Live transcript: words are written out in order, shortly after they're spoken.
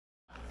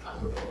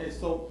Okay,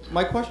 so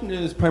my question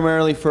is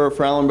primarily for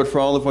Alan, but for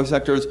all the voice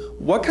actors,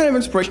 what kind of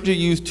inspiration do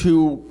you use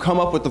to come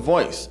up with the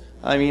voice?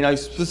 I mean,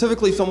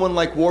 specifically someone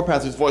like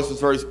Warpath, whose voice is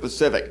very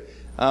specific.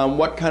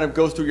 What kind of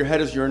goes through your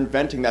head as you're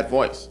inventing that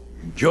voice?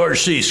 George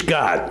C.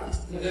 Scott.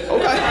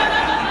 Okay.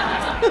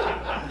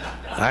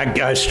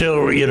 I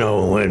still, you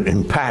know,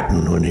 in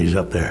Patton when he's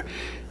up there,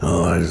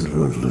 oh,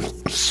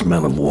 the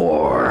smell of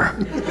war.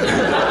 You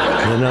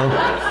know?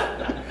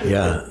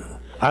 Yeah.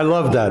 I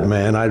loved that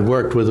man. I'd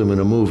worked with him in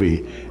a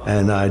movie,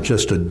 and I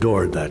just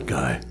adored that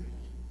guy.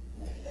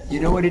 You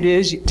know what it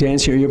is? To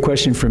answer your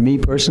question for me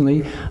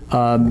personally,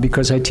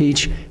 because I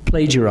teach,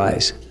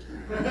 plagiarize.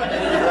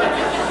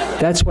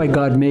 That's why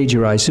God made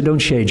your eyes, so don't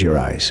shade your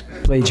eyes.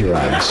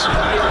 Plagiarize.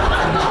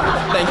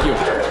 Thank you.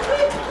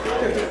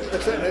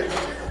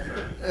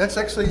 That's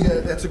actually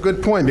that's a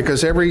good point,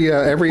 because every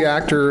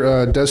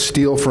actor does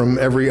steal from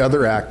every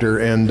other actor,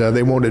 and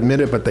they won't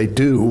admit it, but they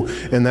do,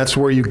 and that's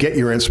where you get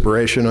your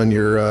inspiration on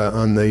your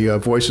on the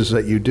voices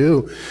that you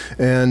do.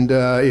 And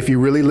if you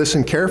really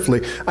listen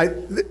carefully,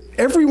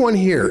 everyone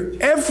here,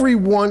 every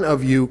one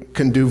of you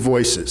can do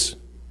voices,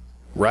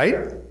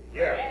 right?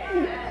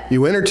 Yeah.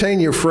 You entertain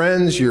your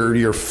friends.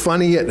 You're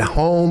funny at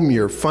home.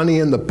 You're funny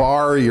in the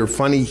bar. You're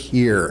funny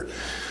here,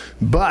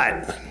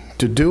 but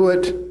to do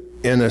it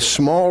in a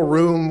small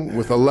room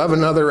with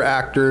 11 other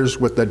actors,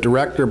 with the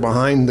director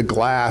behind the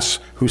glass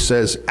who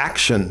says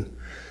action,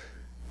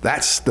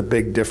 that's the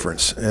big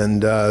difference.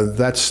 And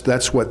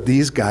that's what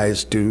these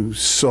guys do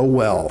so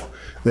well.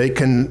 They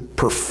can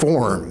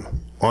perform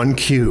on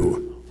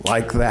cue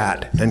like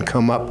that and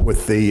come up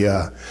with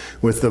the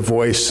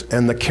voice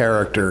and the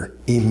character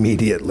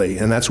immediately.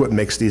 And that's what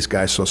makes these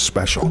guys so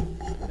special.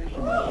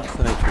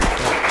 Thank you.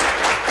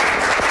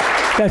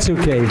 That's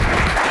okay.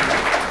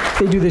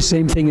 They do the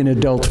same thing in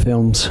adult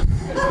films.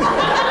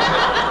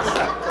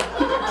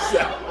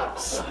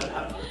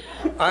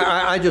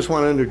 I just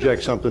want to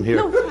interject something here.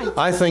 No,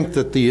 I think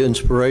that the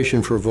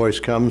inspiration for voice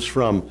comes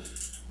from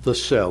the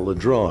cell, the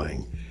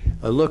drawing.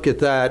 I look at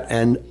that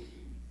and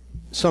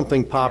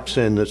something pops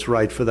in that's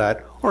right for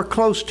that, or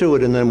close to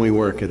it, and then we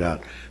work it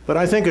out. But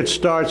I think it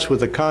starts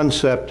with the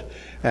concept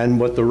and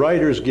what the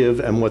writers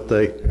give and what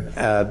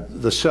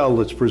the cell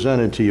that's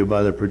presented to you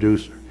by the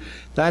producer.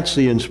 That's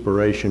the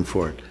inspiration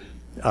for it.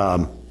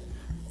 I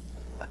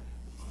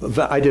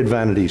did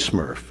Vanity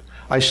Smurf.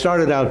 I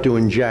started out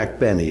doing Jack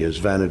Benny as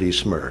Vanity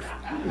Smurf.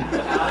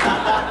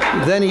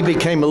 Then he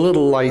became a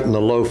little light in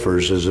the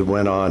loafers as it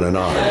went on and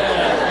on.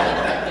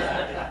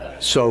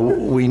 So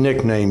we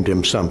nicknamed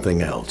him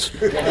something else.